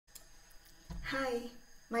Hi,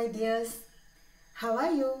 my dears. How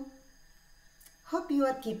are you? Hope you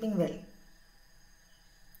are keeping well.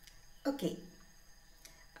 Okay,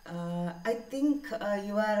 I think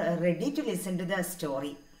you are ready to listen to the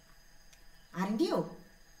story. Aren't you?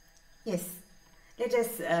 Yes, let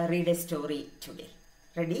us read a story today.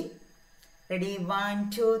 Ready? Ready?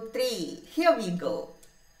 1, 2, 3. Here we go.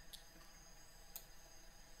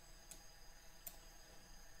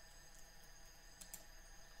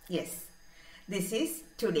 Yes, this is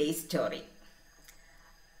today's story.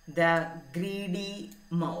 The Greedy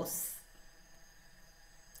Mouse.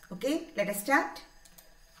 Okay, let us start.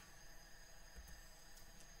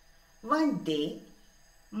 One day,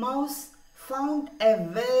 Mouse found a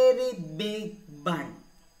very big bun.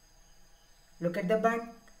 Look at the bun,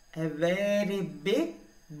 a very big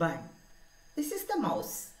bun. This is the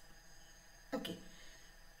mouse. Okay,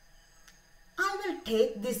 I will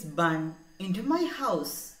take this bun into my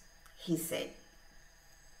house, he said.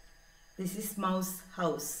 This is mouse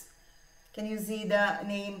house. Can you see the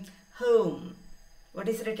name home? What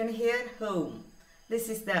is written here? Home. This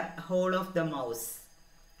is the hole of the mouse.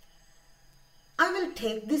 I will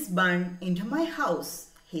take this bun into my house,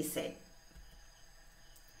 he said.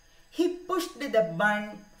 He pushed the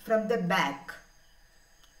bun from the back.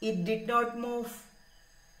 It did not move.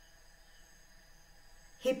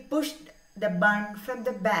 He pushed the bun from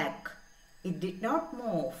the back. It did not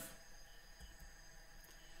move.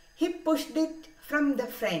 He pushed it from the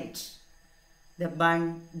front. The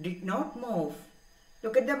bun did not move.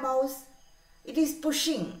 Look at the mouse. It is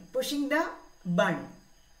pushing the bun.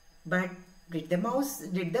 But did the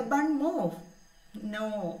bun move?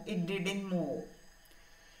 No, it didn't move.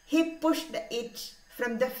 He pushed it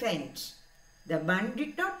from the front. The bun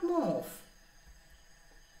did not move.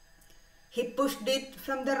 He pushed it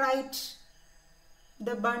from the right.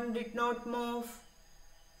 The bun did not move.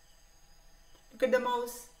 Look at the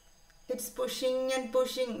mouse. It's pushing and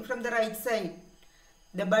pushing from the right side.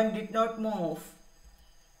 The bun did not move.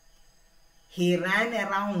 He ran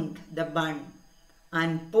around the bun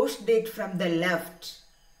and pushed it from the left,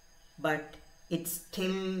 but it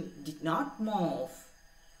still did not move.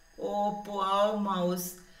 Oh, poor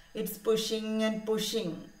mouse, it's pushing and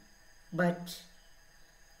pushing, but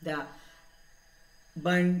the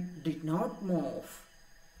bun did not move.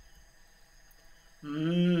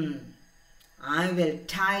 I will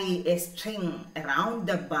tie a string around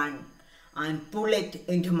the bun and pull it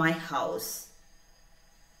into my house.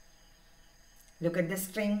 Look at the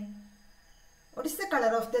string. What is the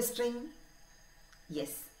color of the string?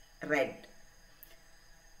 Yes, red.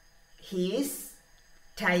 He is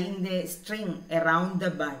tying the string around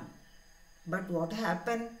the bun. But what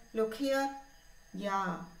happened? Look here.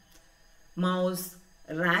 Yeah. Mouse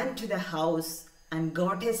ran to the house and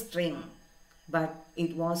got a string. But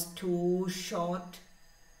it was too short.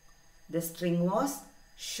 The string was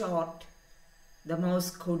short. The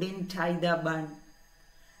mouse couldn't tie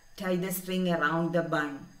the string around the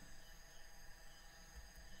bun.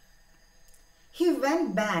 He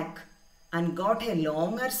went back and got a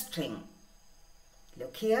longer string.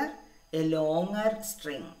 Look here, a longer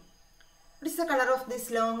string. What is the color of this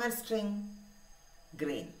longer string?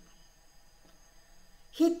 Green.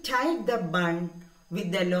 He tied the bun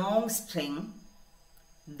with the long string,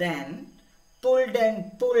 then pulled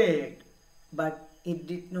and pulled, but it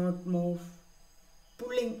did not move.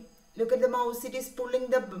 Pulling. Look at the mouse, it is pulling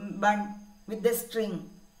the bun with the string,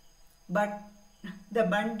 but the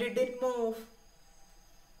bun didn't move.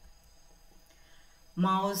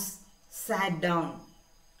 Mouse sat down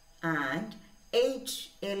and ate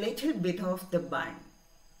a little bit of the bun.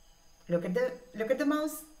 Look at the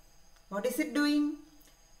mouse. What is it doing?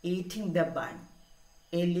 Eating the bun.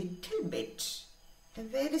 A little bit. A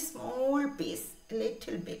very small piece. A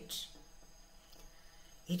little bit.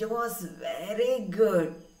 It was very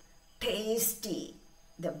good. Tasty.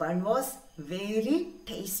 The bun was very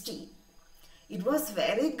tasty. It was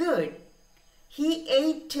very good. He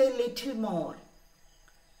ate a little more.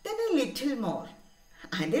 Then a little more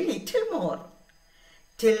and a little more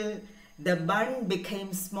till the bun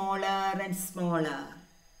became smaller and smaller.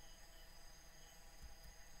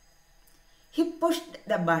 He pushed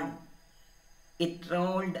the bun. It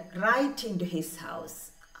rolled right into his house.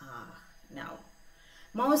 Now,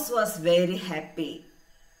 Mouse was very happy.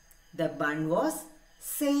 The bun was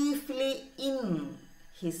safely in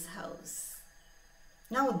his house.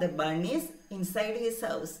 Now the bun is inside his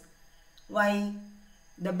house. Why?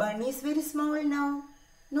 The bun is very small now.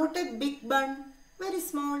 Not a big bun, very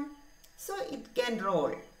small. So it can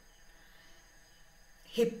roll.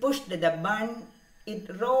 He pushed the bun. It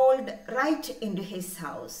rolled right into his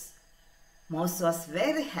house. Mouse was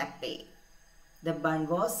very happy. the bun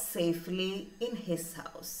was safely in his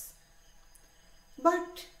house.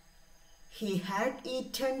 But he had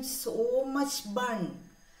eaten so much bun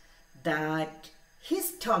that his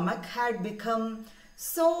stomach had become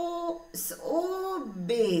so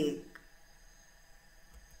big.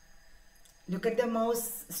 Look at the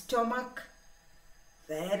mouse stomach.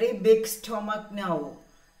 Very big stomach now.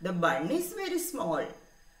 The bun is very small,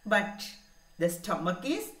 but the stomach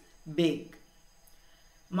is big.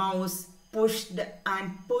 Mouse pushed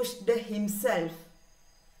and pushed himself,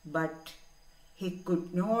 but he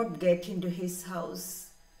could not get into his house.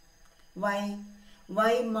 Why?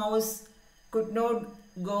 Why mouse could not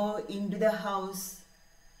go into the house?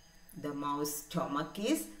 The mouse stomach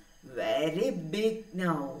is very big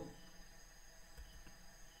now.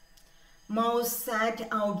 Mouse sat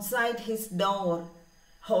outside his door,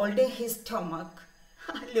 holding his stomach.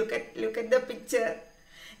 Look at the picture.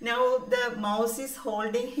 Now the mouse is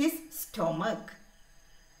holding his stomach.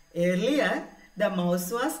 Earlier, the mouse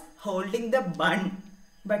was holding the bun,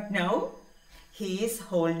 but now he is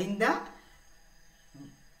holding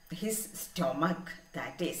his stomach.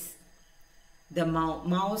 That is, the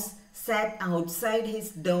mouse sat outside his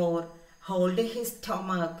door, holding his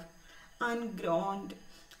stomach, and groaned,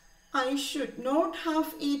 "I should not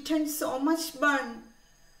have eaten so much bun.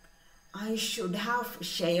 I should have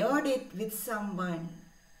shared it with someone.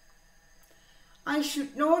 I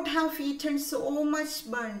should not have eaten so much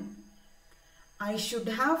bun. I should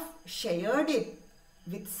have shared it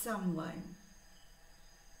with someone."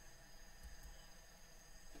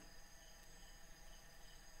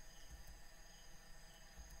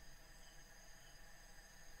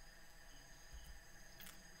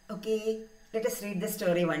 Okay, let us read the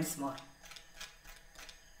story once more.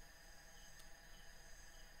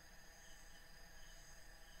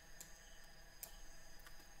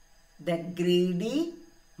 The greedy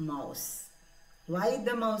mouse. Why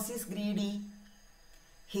the mouse is greedy?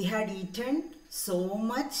 He had eaten so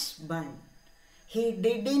much bun. He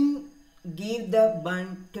didn't give the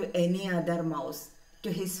bun to any other mouse,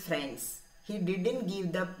 to his friends. He didn't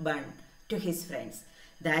give the bun to his friends.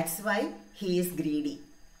 That's why he is greedy.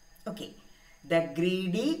 Okay, the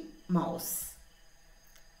greedy mouse.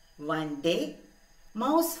 One day,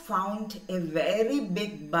 mouse found a very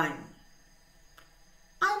big bun.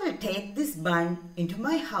 "I will take this bun into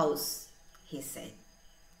my house," he said.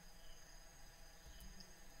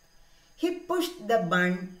 He pushed the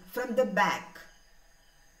bun from the back.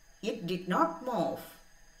 It did not move.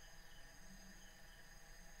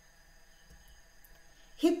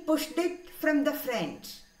 He pushed it from the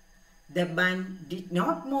front. The bun did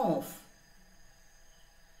not move.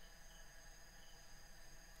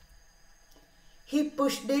 He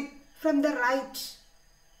pushed it from the right.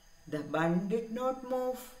 The bun did not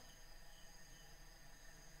move.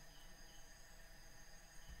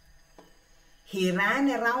 He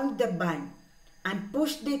ran around the bun and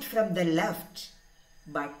pushed it from the left,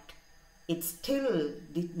 but it still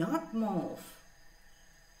did not move.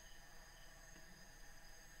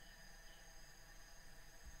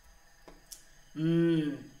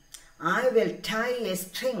 "I will tie a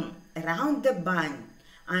string around the bun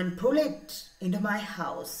and pull it into my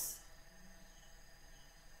house."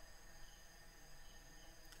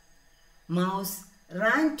 Mouse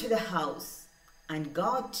ran to the house and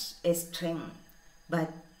got a string,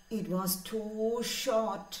 but it was too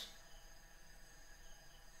short.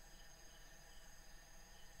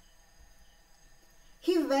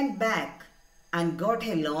 He went back and got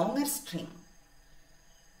a longer string.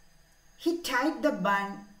 He tied the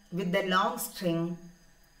bun with the long string,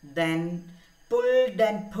 then pulled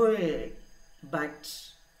and pulled,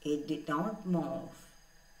 but it did not move.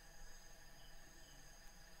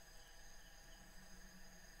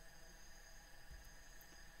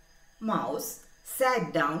 Mouse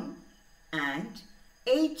sat down and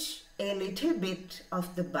ate a little bit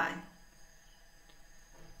of the bun.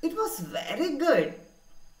 It was very good.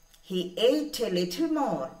 He ate a little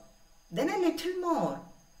more, then a little more,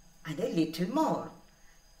 and a little more,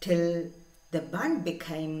 till the bun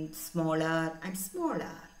became smaller and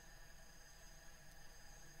smaller.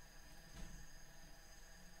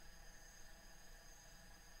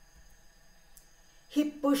 He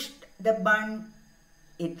pushed the bun.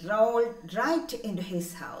 It rolled right into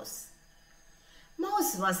his house.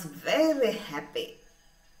 Mouse was very happy.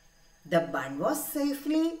 The bun was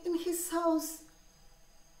safely in his house.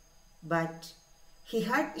 But he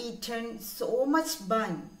had eaten so much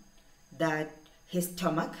bun that his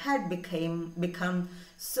stomach had become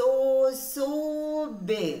so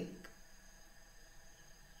big.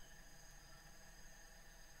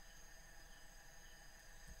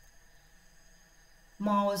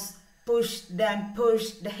 Mouse pushed and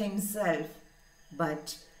pushed himself,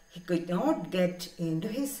 but he could not get into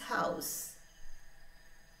his house.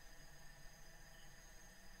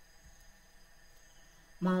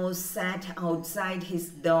 Mouse sat outside his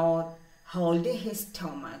door, holding his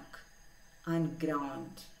stomach, and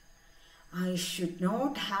groaned, "I should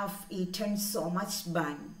not have eaten so much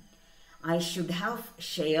bun. I should have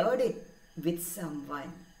shared it with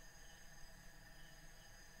someone."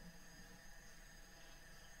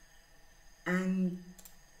 And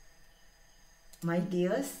my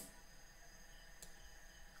dears,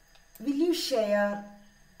 will you share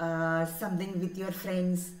something with your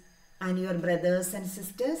friends and your brothers and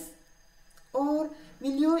sisters? Or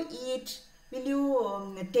will you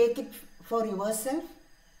take it for yourself?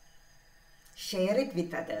 Share it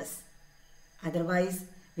with others. Otherwise,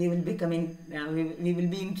 we will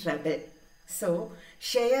be in trouble. So,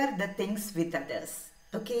 share the things with others.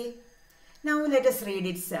 Okay? Now, let us read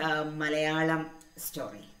its Malayalam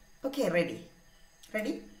story. Okay, ready?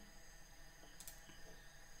 Ready?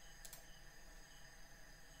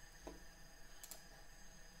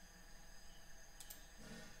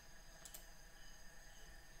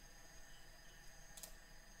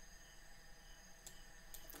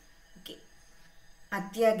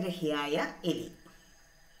 അത്യാഗ്രഹിയായ എലി.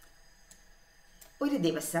 ഒരു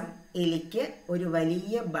ദിവസം എലിക്ക് ഒരു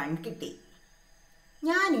വലിയ bun കിട്ടി.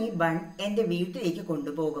 "ഞാൻ ഈ bun എൻ്റെ വീട്ടിലേക്ക്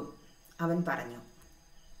കൊണ്ടുപോകും," അവൻ പറഞ്ഞു.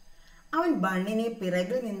 അവൻ ബണ്ണിനെ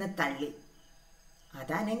പിറകിൽ നിന്ന് തള്ളി.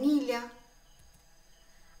 അതനങ്ങിയില്ല.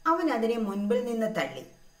 അവൻ അതിനെ മുൻപിൽ നിന്ന് തള്ളി.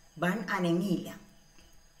 ബൺ അനങ്ങിയില്ല.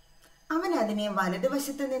 അവൻ അതിനെ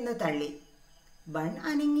വലതുവശത്ത് നിന്ന് തള്ളി. ബൺ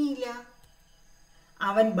അനങ്ങിയില്ല.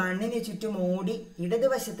 അവൻ ബണ്ണിന് ചുറ്റും ഓടി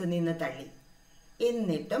ഇടതുവശത്ത് നിന്ന് തള്ളി.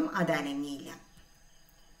 എന്നിട്ടും അത് അനങ്ങിയില്ല.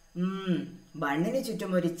 ബണ്ണിന്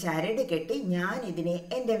ചുറ്റും ഒരു ചരട് കെട്ടി ഞാൻ ഇതിനെ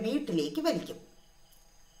എൻ്റെ വീട്ടിലേക്ക് വലിക്കും.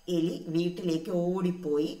 എലി വീട്ടിലേക്ക്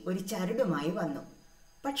ഓടിപ്പോയി ഒരു ചരടുമായി വന്നു.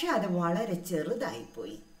 പക്ഷെ അത് വളരെ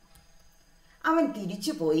ചെറുതായിപ്പോയി. അവൻ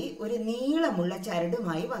തിരിച്ചുപോയി ഒരു നീളമുള്ള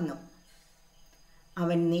ചരടുമായി വന്നു.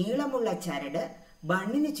 അവൻ നീളമുള്ള ചരട്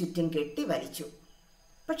ബണ്ണിന് ചുറ്റും കെട്ടി വലിച്ചു.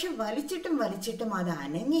 പക്ഷെ വലിച്ചിട്ടും അത്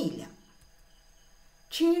അനങ്ങിയില്ല.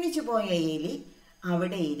 ക്ഷീണിച്ചു പോയ എലി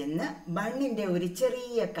അവിടെ ഇരുന്ന് ബണ്ണിൻ്റെ ഒരു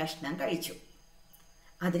ചെറിയ കഷ്ണം കഴിച്ചു.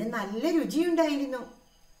 അതിന് നല്ല രുചിയുണ്ടായിരുന്നു.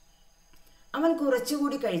 അവൻ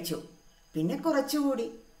കുറച്ചുകൂടി കഴിച്ചു. പിന്നെ കുറച്ചുകൂടി,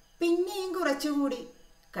 പിന്നെയും കുറച്ചുകൂടി.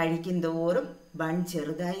 കഴിക്കും തോറും ബൺ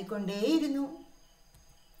ചെറുതായിക്കൊണ്ടേയിരുന്നു.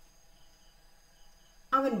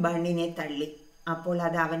 അവൻ ബണ്ണിനെ തള്ളി. അപ്പോൾ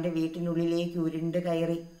അത് അവൻ്റെ വീട്ടിനുള്ളിലേക്ക് ഉരുണ്ട്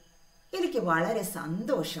കയറി. എനിക്ക് വളരെ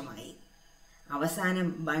സന്തോഷമായി. അവസാനം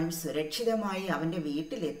ബൺ സുരക്ഷിതമായി അവൻ്റെ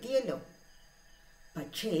വീട്ടിലെത്തിയല്ലോ.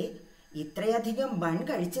 പക്ഷേ ഇത്രയധികം ബൺ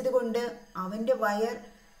കഴിച്ചതുകൊണ്ട് അവൻ്റെ വയർ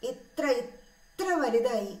എത്ര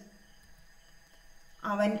വലുതായി.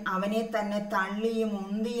 അവനെ തന്നെ തള്ളിയും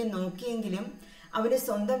ഉന്തിയും നോക്കിയെങ്കിലും അവന്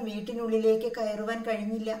സ്വന്തം വീട്ടിനുള്ളിലേക്ക് കയറുവാൻ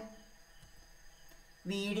കഴിഞ്ഞില്ല.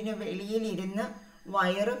 വീടിന് വെളിയിലിരുന്ന്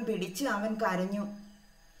വയറും പിടിച്ച് അവൻ കരഞ്ഞു.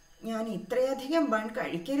 ഞാൻ ഇത്രയധികം ബൺ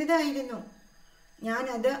കഴിക്കരുതായിരുന്നു.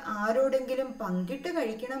 ഞാനത് ആരോടെങ്കിലും പങ്കിട്ട്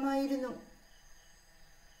കഴിക്കണമായിരുന്നു.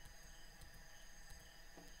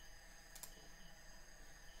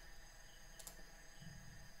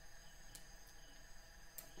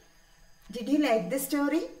 Did you like the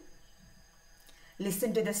story? Listen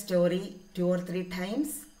to the story 2 or 3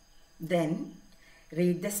 times. Then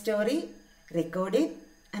read the story, record it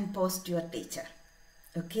and post to your teacher.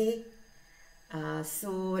 Okay?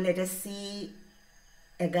 So let us see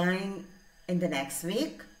again in the next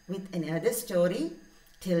week with another story.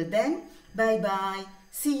 Till then, bye-bye.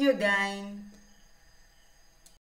 See you again.